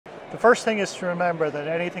The first thing is to remember that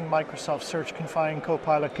anything Microsoft Search can find,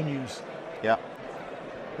 Copilot can use. Yeah.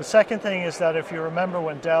 The second thing is that if you remember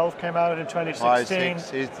when Delve came out in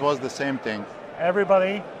 2016, it was the same thing.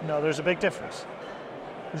 Everybody, no, there's a big difference.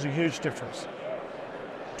 There's a huge difference.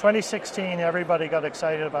 2016, everybody got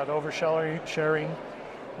excited about oversharing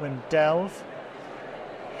when Delve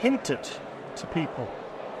hinted to people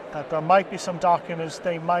that there might be some documents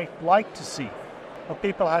they might like to see. But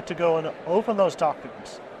people had to go and open those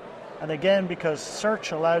documents. And again, because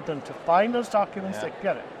search allowed them to find those documents, they could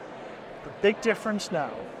get it. The big difference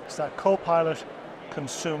now is that Copilot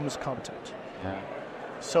consumes content. Yeah.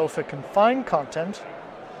 So if it can find content,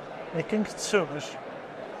 it can consume it,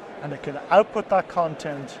 and it can output that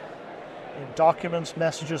content in documents,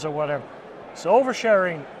 messages, or whatever. So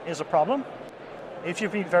oversharing is a problem. If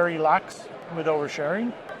you've been very lax with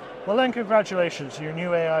oversharing, well then congratulations, your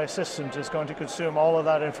new AI assistant is going to consume all of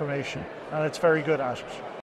that information, and it's very good at it.